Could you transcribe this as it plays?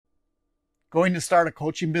Going to start a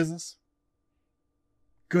coaching business?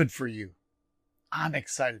 Good for you. I'm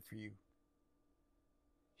excited for you.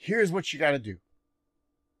 Here's what you got to do.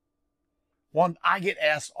 One, I get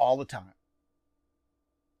asked all the time,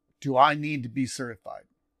 do I need to be certified?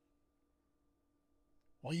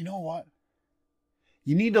 Well, you know what?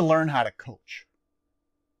 You need to learn how to coach.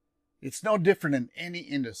 It's no different in any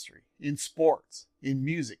industry, in sports, in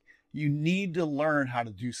music. You need to learn how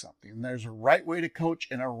to do something. And there's a right way to coach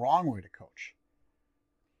and a wrong way to coach.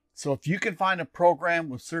 So if you can find a program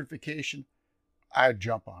with certification, I'd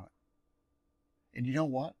jump on it. And you know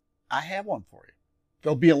what? I have one for you.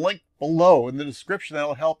 There'll be a link below in the description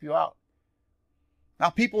that'll help you out. Now,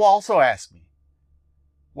 people also ask me,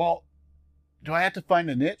 well, do I have to find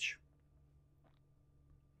a niche?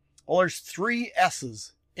 Well, there's 3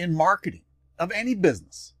 S's in marketing of any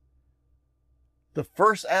business. The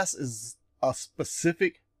first S is a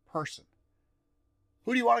specific person.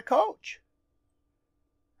 Who do you want to coach?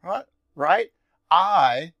 Right?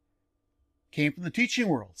 I came from the teaching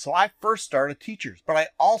world. So I first started teachers, but I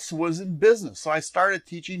also was in business. So I started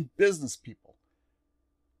teaching business people.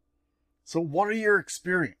 So what are your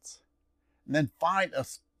experience? And then find a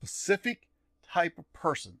specific type of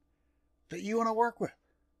person that you want to work with.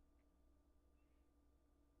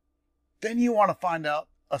 Then you want to find out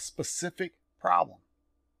a specific problem.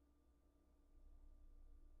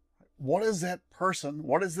 What is that person?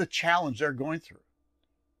 What is the challenge they're going through?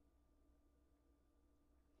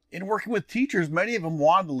 In working with teachers, many of them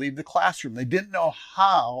wanted to leave the classroom. They didn't know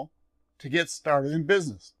how to get started in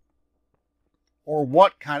business or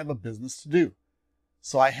what kind of a business to do.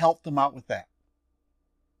 So I helped them out with that.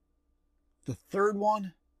 The third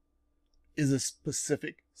one is a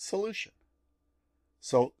specific solution.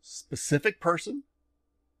 So specific person,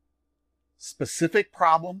 specific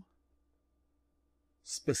problem,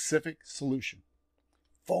 specific solution.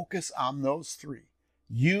 Focus on those 3.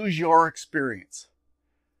 Use your experience.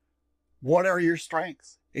 What are your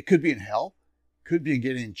strengths? It could be in health, could be in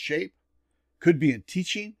getting in shape, could be in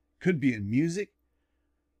teaching, could be in music.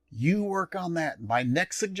 You work on that. My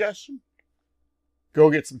next suggestion, go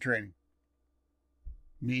get some training.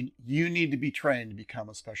 I mean, you need to be trained to become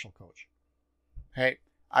a special coach. Hey,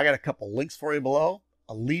 I got a couple links for you below,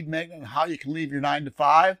 a lead magnet on how you can leave your 9 to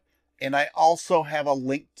 5, and I also have a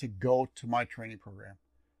link to go to my training program.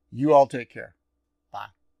 You all take care.